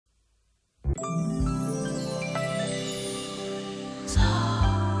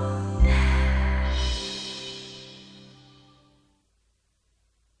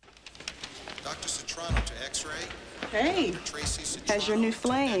Hey, how's your new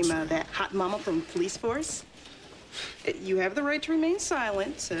flame, that hot mama from Police Force? You have the right to remain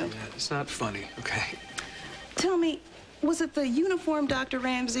silent, so... Yeah, it's not funny, okay? Tell me, was it the uniform, Dr.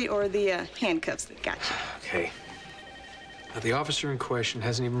 Ramsey, or the handcuffs that got you? Okay. Now, the officer in question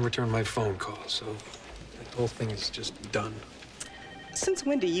hasn't even returned my phone call, so the whole thing is just done. Since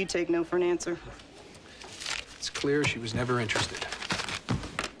when do you take no for an answer? It's clear she was never interested.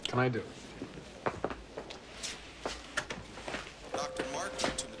 Can I do it? Dr.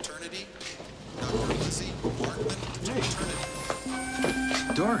 Martin to maternity. Dr. Lizzie Markman to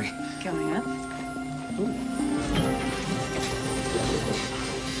maternity. Dory. Going up.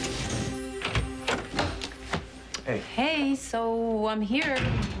 Hey. Hey, so I'm here.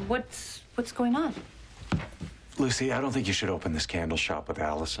 What's going on? Lucy, I don't think you should open this candle shop with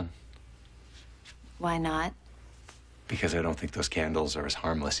Allison. Why not? Because I don't think those candles are as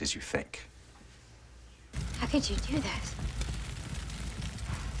harmless as you think. How could you do that?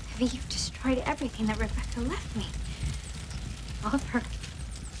 Evie, you've destroyed everything that Rebecca left me. All of her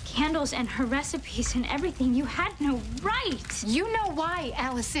candles and her recipes and everything. You had no right. You know why,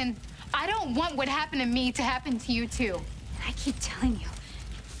 Allison. I don't want what happened to me to happen to you, too. I keep telling you,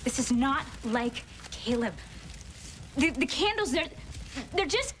 this is not like Caleb. The candles, they're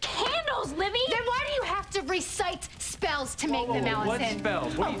just candles, Libby. Then why do you have to recite spells to make them, Allison? What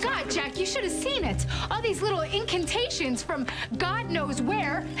spells? What Oh, God, Jack, you should have seen it. All these little incantations from God knows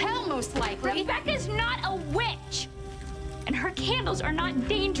where, hell most likely. Rebecca's not a witch. And her candles are not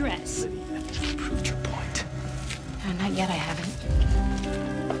dangerous. You've proved your point. Not yet, I haven't.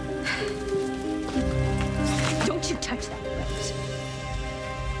 Don't you touch that, Rose.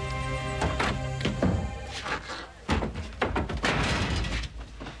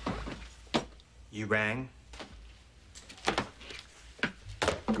 You rang?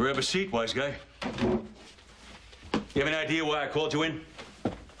 Grab a seat, wise guy. You have any idea why I called you in?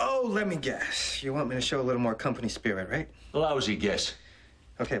 Oh, let me guess. You want me to show a little more company spirit, right? A lousy guess.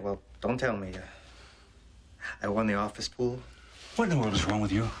 Okay, well, don't tell me. I won the office pool. What in the world is wrong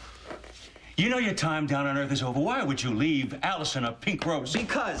with you? You know your time down on Earth is over. Why would you leave Allison a pink rose?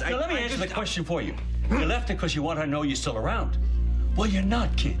 Because now, let me answer the question for you. You left her because you want her to know you're still around. Well, you're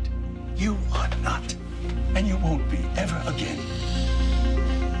not, kid. You are not. And you won't be ever again.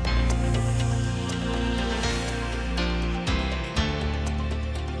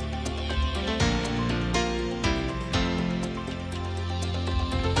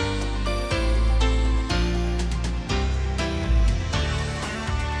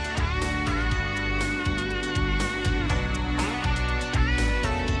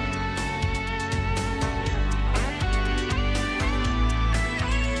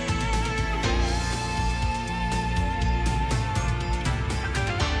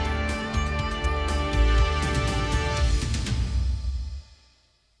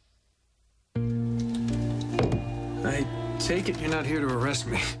 I take it you're not here to arrest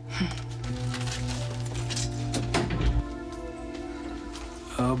me.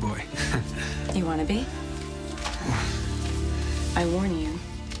 Oh, boy. You want to be? I warn you,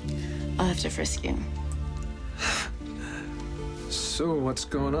 I'll have to frisk you. So, what's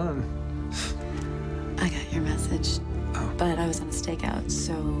going on? I got your message, but I was on a stakeout,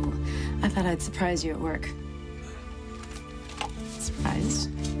 so I thought I'd surprise you at work. Surprised?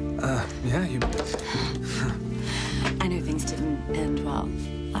 Yeah, you... I knew things didn't end well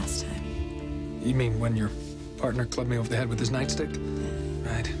last time. You mean when your partner clubbed me over the head with his nightstick?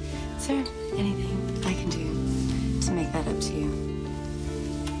 Right. Is there anything I can do to make that up to you?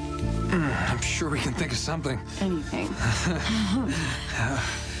 I'm sure we can think of something. Anything.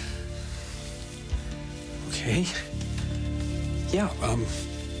 Okay. Yeah,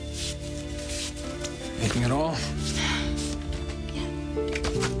 anything at all? Yeah.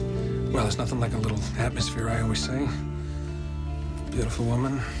 Well, there's nothing like a little atmosphere, I always say. Beautiful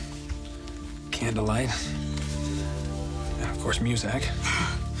woman, candlelight, and of course, music.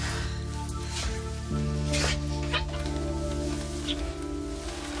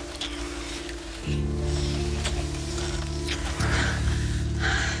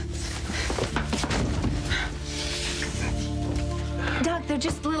 Doc, they're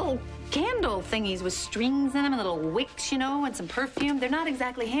just little candle thingies with strings in them and little wicks, you know, and some perfume. They're not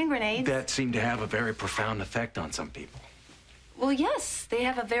exactly hand grenades. That seemed to have a very profound effect on some people. Well, yes, they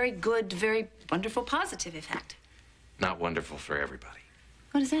have a very good, very wonderful, positive effect. Not wonderful for everybody.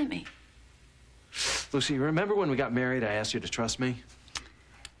 What does that mean? Lucy, you remember when we got married, I asked you to trust me?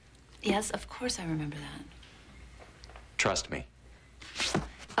 Yes, of course I remember that. Trust me.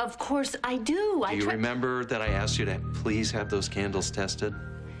 Of course I do. Do you remember that I asked you to please have those candles tested?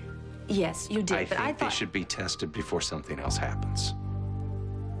 Yes, you did, but I think thought... they should be tested before something else happens.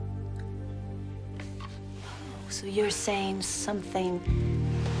 So you're saying something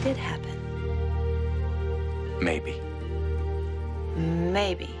did happen? Maybe.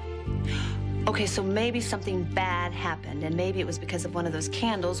 Maybe. Okay, so maybe something bad happened, and maybe it was because of one of those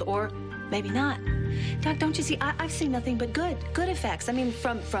candles, or maybe not. Doc, don't you see, I've seen nothing but good effects. I mean,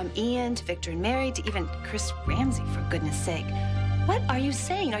 from Ian to Victor and Mary to even Chris Ramsey, for goodness sake. What are you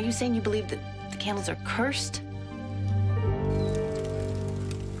saying? Are you saying you believe that the candles are cursed?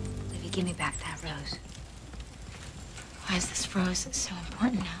 Libby, give me back that rose. Why is this rose so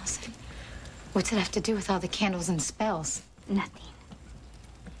important, Allison? What's it have to do with all the candles and spells? Nothing.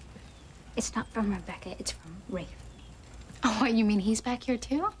 It's not from Rebecca, it's from Rafe. Oh, what, you mean he's back here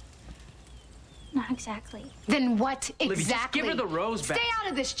too? Not exactly. Then what exactly? Libby, just give her the rose back. Stay out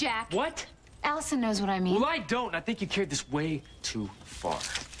of this, Jack. What? Allison knows what I mean. Well, I don't. I think you carried this way too far.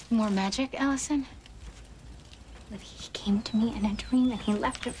 More magic, Allison? Libby, he came to me in a dream and he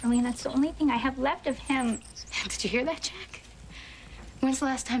left it for me, and that's the only thing I have left of him. Did you hear that, Jack? When's the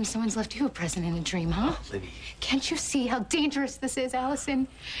last time someone's left you a present in a dream, huh? Oh, Libby. Can't you see how dangerous this is, Allison?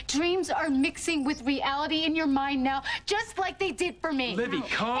 Dreams are mixing with reality in your mind now, just like they did for me. Libby,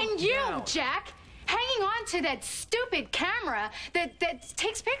 calm And you, down. Jack, hanging on to that stupid camera that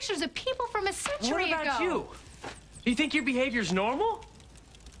takes pictures of people from a century ago. What about you? You think your behavior's normal?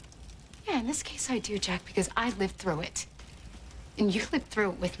 Yeah, in this case I do, Jack, because I lived through it. And you lived through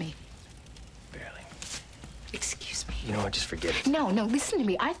it with me. Barely. Excuse me. You know what? Just forget it. No, listen to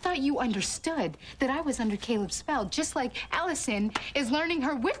me. I thought you understood that I was under Caleb's spell, just like Allison is learning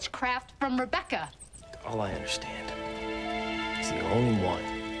her witchcraft from Rebecca. All I understand is the only one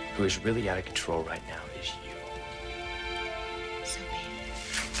who is really out of control right now is you. So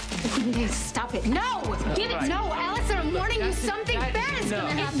be it. Stop it. No! Give it. No, Allison, I'm warning you. Something bad is gonna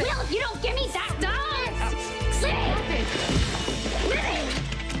happen. It will if you don't give me that rose! Stop it!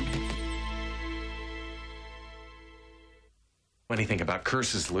 Anything about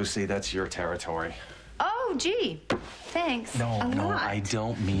curses, Lucy, that's your territory. Oh, gee. Thanks. No, a lot. I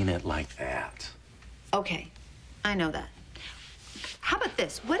don't mean it like that. Okay, I know that. How about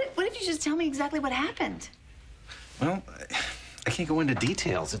this? What if you just tell me exactly what happened? Well, I can't go into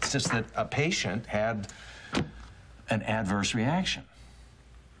details. It's just that a patient had an adverse reaction.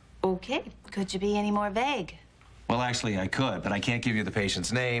 Okay, could you be any more vague? Well, actually, I could, but I can't give you the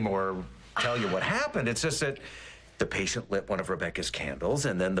patient's name or tell you what happened. It's just that the patient lit one of Rebecca's candles,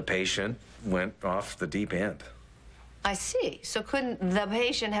 and then the patient went off the deep end. I see. So couldn't the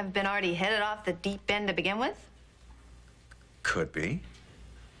patient have been already headed off the deep end to begin with? Could be.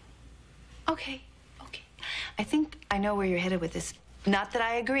 Okay. I think I know where you're headed with this. Not that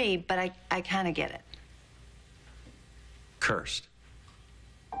I agree, but I kind of get it. Cursed.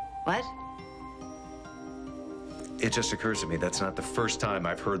 What? It just occurs to me that's not the first time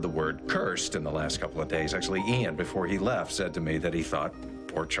I've heard the word cursed in the last couple of days. Actually, Ian, before he left, said to me that he thought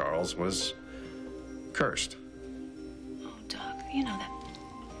poor Charles was cursed. Oh, Doc, you know that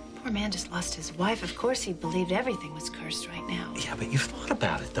poor man just lost his wife. Of course he believed everything was cursed right now. Yeah, but you've thought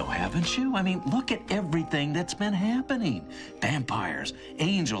about it, though, haven't you? I mean, look at everything that's been happening. Vampires,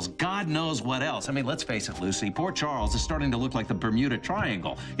 angels, God knows what else. I mean, let's face it, Lucy, poor Charles is starting to look like the Bermuda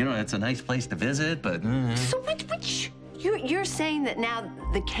Triangle. You know, it's a nice place to visit, but... So which? You're saying that now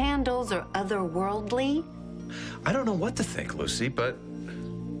the candles are otherworldly? I don't know what to think, Lucy, but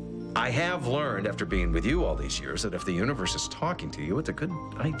I have learned after being with you all these years that if the universe is talking to you, it's a good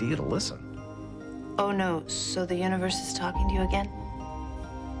idea to listen. Oh, no. So the universe is talking to you again?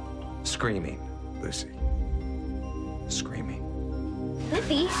 Screaming, Lucy. Screaming.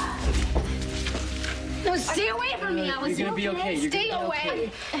 Libby. No, stay away from me, Allison. You're gonna be okay. You're Stay gonna be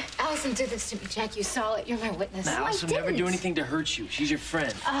away. Allison did this to me, Jack. You saw it. You're my witness. Alice will never do anything to hurt you. She's your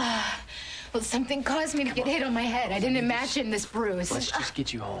friend. Well, something caused me to get hit on my head. I didn't imagine this bruise. Let's just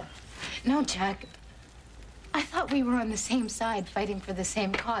get you home. No, Jack. I thought we were on the same side, fighting for the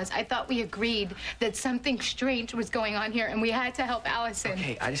same cause. I thought we agreed that something strange was going on here, and we had to help Allison.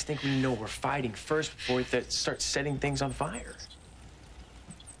 Okay, I just think we know we're fighting first before we start setting things on fire.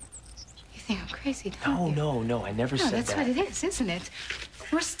 You think I'm crazy, don't you? No, I never said that. No, that's what it is, isn't it?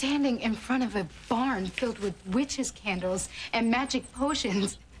 We're standing in front of a barn filled with witches' candles and magic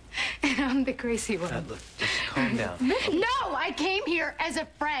potions. And I'm the crazy one. Look, just calm down. No, I came here as a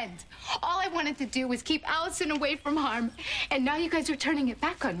friend. All I wanted to do was keep Allison away from harm. And now you guys are turning it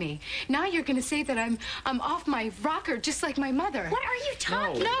back on me. Now you're gonna say that I'm off my rocker just like my mother. What are you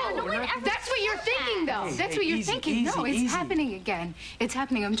talking about? No one ever That's what you're thinking, though. Hey, That's what you're easy, thinking. easy, No, it's easy. happening again. It's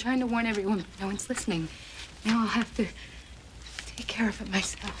happening. I'm trying to warn everyone, but no one's listening. Now I'll have to take care of it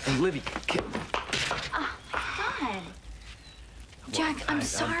myself. And Livy, Oh, my God. Jack, I'm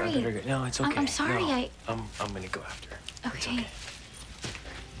sorry. I better go. No, it's okay. I'm sorry. No, I'm gonna go after her. Okay.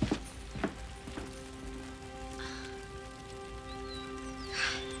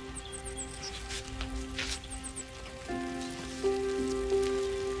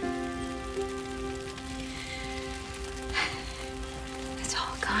 It's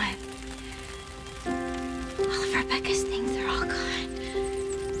all gone. All of Rebecca's things are all gone.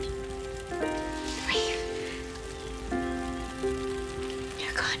 Leave.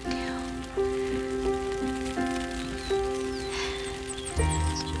 You're gone too.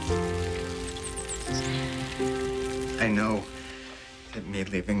 I know that me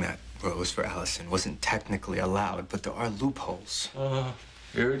leaving that rose for Allison wasn't technically allowed, but there are loopholes.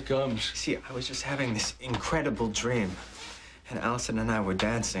 Here it comes. See, I was just having this incredible dream, and Allison and I were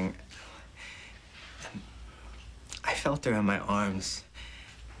dancing. And I felt her in my arms,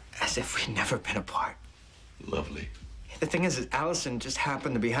 as if we'd never been apart. Lovely. The thing is, Allison just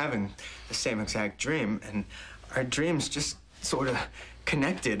happened to be having the same exact dream, and our dreams just sort of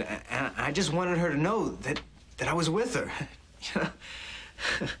connected. And I just wanted her to know that I was with her. You know?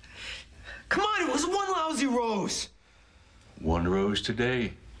 Come on, it was one lousy rose. One rose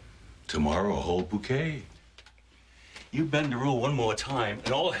today. Tomorrow, a whole bouquet. You bend the rule one more time,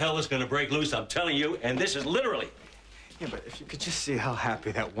 and all hell is gonna break loose, I'm telling you, and this is literally. Yeah, but if you could just see how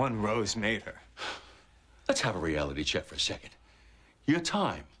happy that one rose made her. Let's have a reality check for a second. Your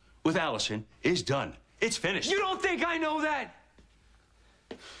time with Allison is done. It's finished. You don't think I know that?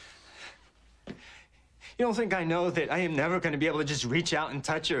 You don't think I know that I am never going to be able to just reach out and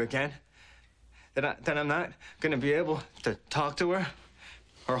touch her again? That I'm not going to be able to talk to her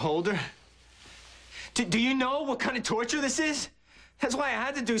or hold her? Do you know what kind of torture this is? That's why I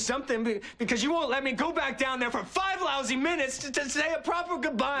had to do something, because you won't let me go back down there for 5 lousy minutes to say a proper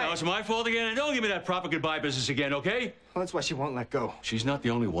goodbye. Now, it's my fault again, and don't give me that proper goodbye business again, okay? Well, that's why she won't let go. She's not the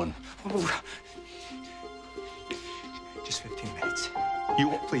only one. Just 15 minutes.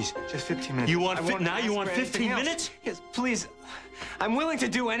 Please, just 15 minutes. You want 15 minutes? Yes, please. I'm willing to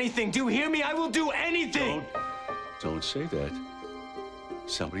do anything. Do you hear me? I will do anything. Don't say that.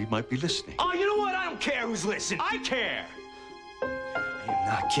 Somebody might be listening. Oh, you know what? I don't care who's listening. I care. I am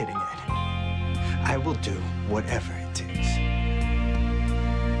not kidding, Ed. I will do whatever it takes.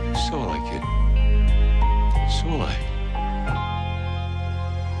 So will I, kid. So will I.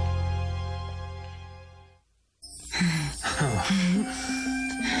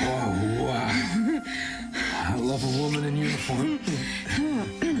 Oh, wow. I love a woman in uniform.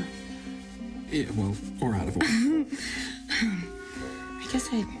 Yeah, well, or out of order. I guess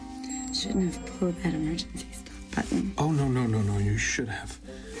I shouldn't have pulled that emergency stop button. Oh, no, you should have.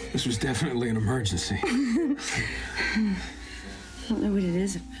 This was definitely an emergency. I don't know what it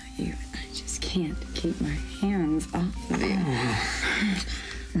is about you, but I just can't keep my hands off of you.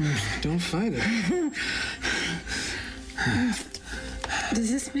 Don't fight it. Does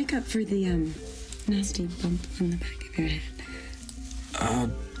this make up for the, nasty bump on the back of your head?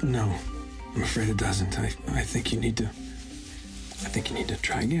 No. I'm afraid it doesn't. I think you need to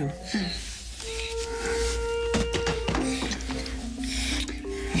try again.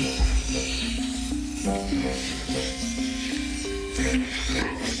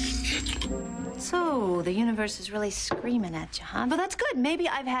 So, the universe is really screaming at you, huh? But that's good. Maybe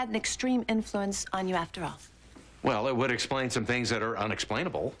I've had an extreme influence on you after all. Well, it would explain some things that are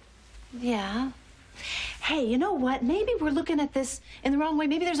unexplainable. Yeah. Hey, you know what? Maybe we're looking at this in the wrong way.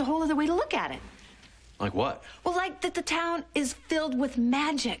 Maybe there's a whole other way to look at it. Like what? Well, like that the town is filled with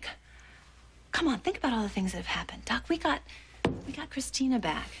magic. Come on, think about all the things that have happened. Doc, we got Christina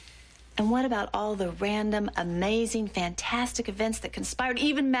back. And what about all the random, amazing, fantastic events that conspired,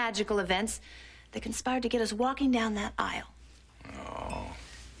 even magical events, that conspired to get us walking down that aisle? Oh,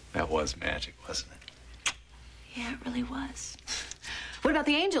 that was magic, wasn't it? Yeah, it really was. What about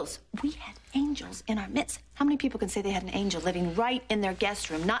the angels? We had angels in our midst. How many people can say they had an angel living right in their guest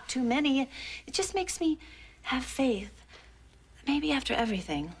room? Not too many. It just makes me have faith that maybe after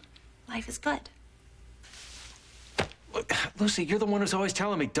everything, life is good. Lucy, you're the one who's always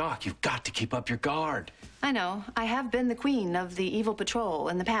telling me, Doc, you've got to keep up your guard. I know. I have been the queen of the evil patrol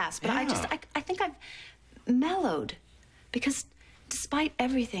in the past, but Yeah. I think I've mellowed. Because despite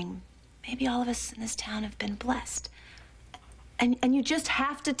everything, maybe all of us in this town have been blessed. And you just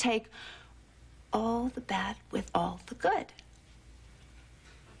have to take all the bad with all the good.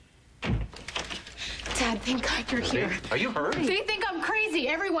 Dad, thank God you're here. Are you hurt? They think I'm crazy.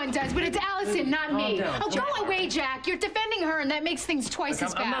 Everyone does, but it's Allison, not me. down. Oh, go away, Jack. You're defending her, and that makes things twice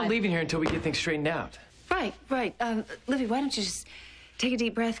as bad. I'm not leaving here until we get things straightened out. Right. Livy, why don't you just take a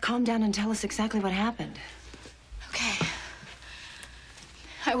deep breath, calm down, and tell us exactly what happened? Okay.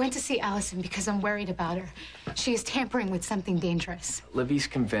 I went to see Allison because I'm worried about her. She is tampering with something dangerous. Livy's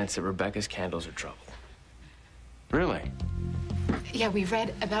convinced that Rebecca's candles are trouble. Really? Yeah, we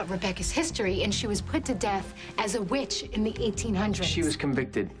read about Rebecca's history, and she was put to death as a witch in the 1800s. She was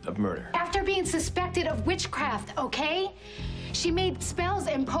convicted of murder. After being suspected of witchcraft, okay? She made spells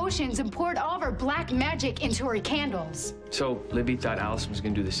and potions and poured all of her black magic into her candles. So Livy thought Allison was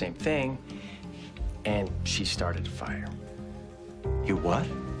gonna do the same thing, and she started a fire. You what?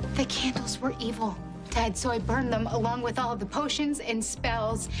 The candles were evil, Ted, so I burned them along with all the potions and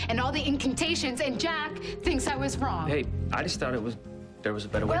spells and all the incantations, and Jack thinks I was wrong. Hey, I just thought there was a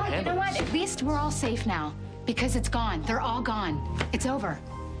better way to Well, you handle know what? this. At least we're all safe now, because it's gone. They're all gone. It's over.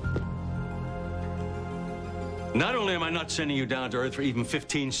 Not only am I not sending you down to Earth for even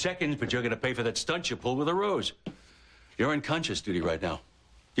 15 seconds, but you're going to pay for that stunt you pulled with a rose. You're on conscious duty right now.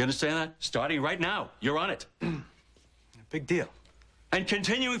 You understand that? Starting right now. You're on it. Big deal. And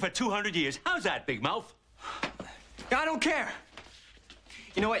continuing for 200 years. How's that, Big Mouth? I don't care.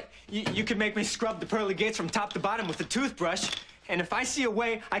 You know what? You can make me scrub the pearly gates from top to bottom with a toothbrush, and if I see a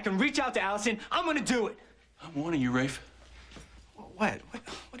way I can reach out to Allison, I'm gonna do it. I'm warning you, Rafe. What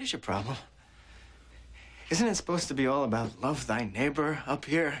is your problem? Isn't it supposed to be all about love thy neighbor up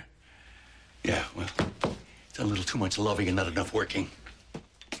here? Yeah, well, it's a little too much loving and not enough working.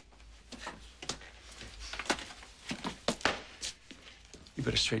 You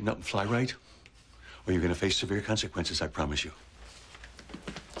better straighten up and fly right, or you're going to face severe consequences, I promise you.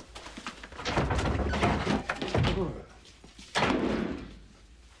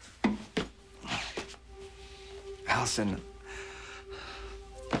 Allison,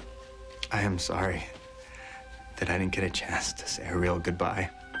 I am sorry that I didn't get a chance to say a real goodbye.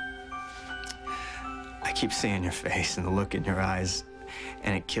 I keep seeing your face and the look in your eyes,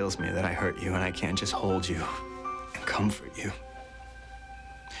 and it kills me that I hurt you and I can't just hold you and comfort you.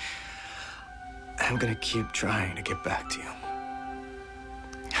 I'm gonna keep trying to get back to you.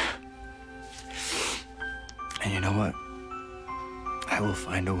 And you know what? I will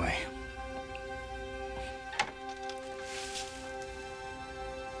find a way.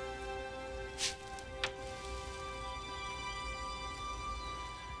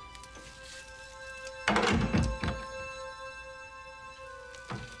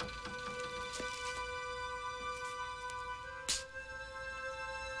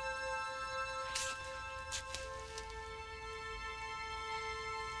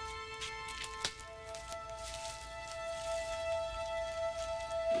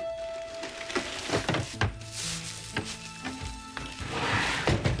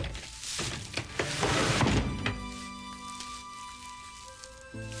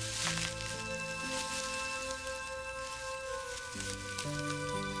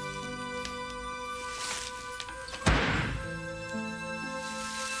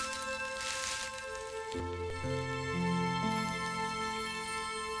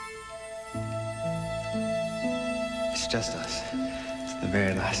 It's just us. It's the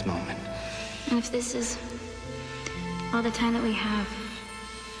very last moment. And if this is all the time that we have,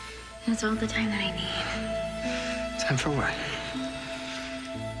 that's all the time that I need. Time for what?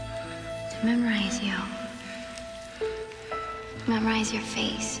 To memorize you. Memorize your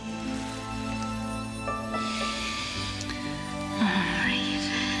face.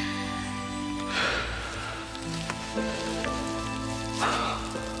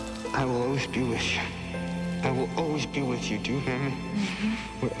 I will always be with you. I will always be with you. Do you hear me?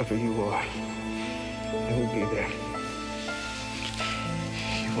 Wherever you are, I will be there.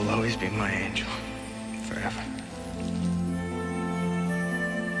 You will always be my angel. Forever.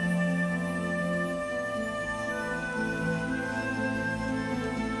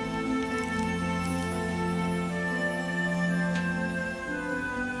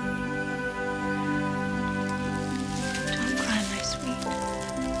 Don't cry, my sweet.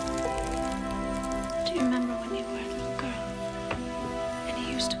 Do you remember when you were a little girl and you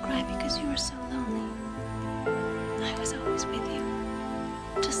used to cry because you were so lonely? I was always with you,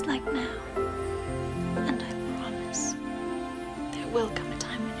 just like now. And I promise there will come a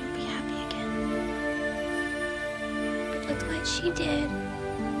time when you'll be happy again. But look what she did.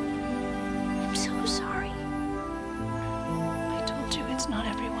 I'm so sorry. I told you it's not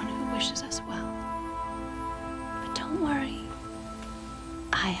everyone who wishes us well. But don't worry.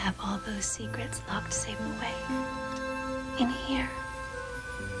 I have all those secrets locked safe away. In here.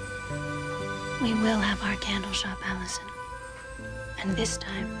 We will have our candle shop, Allison. And this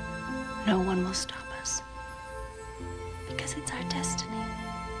time, no one will stop us. Because it's our destiny.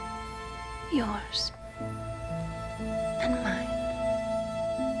 Yours And mine.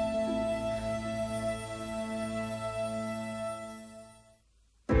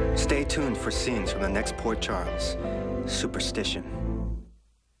 Stay tuned for scenes from the next Port Charles. Superstition.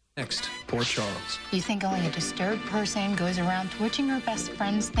 Next, Port Charles. You think only a disturbed person goes around torching her best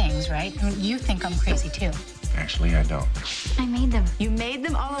friend's things, right? I mean, you think I'm crazy, too. Actually, I don't. I made them. You made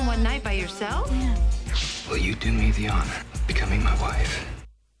them all in one night by yourself? Yeah. Will you do me the honor of becoming my wife?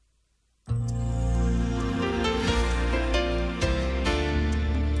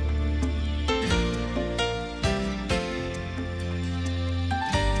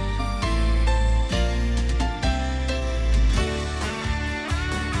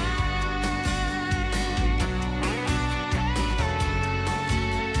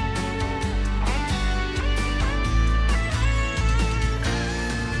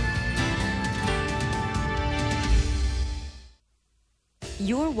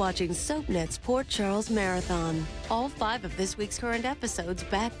 You're watching SoapNet's Port Charles Marathon. All 5 of this week's current episodes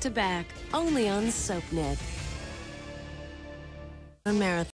back to back, only on SoapNet. Marathon.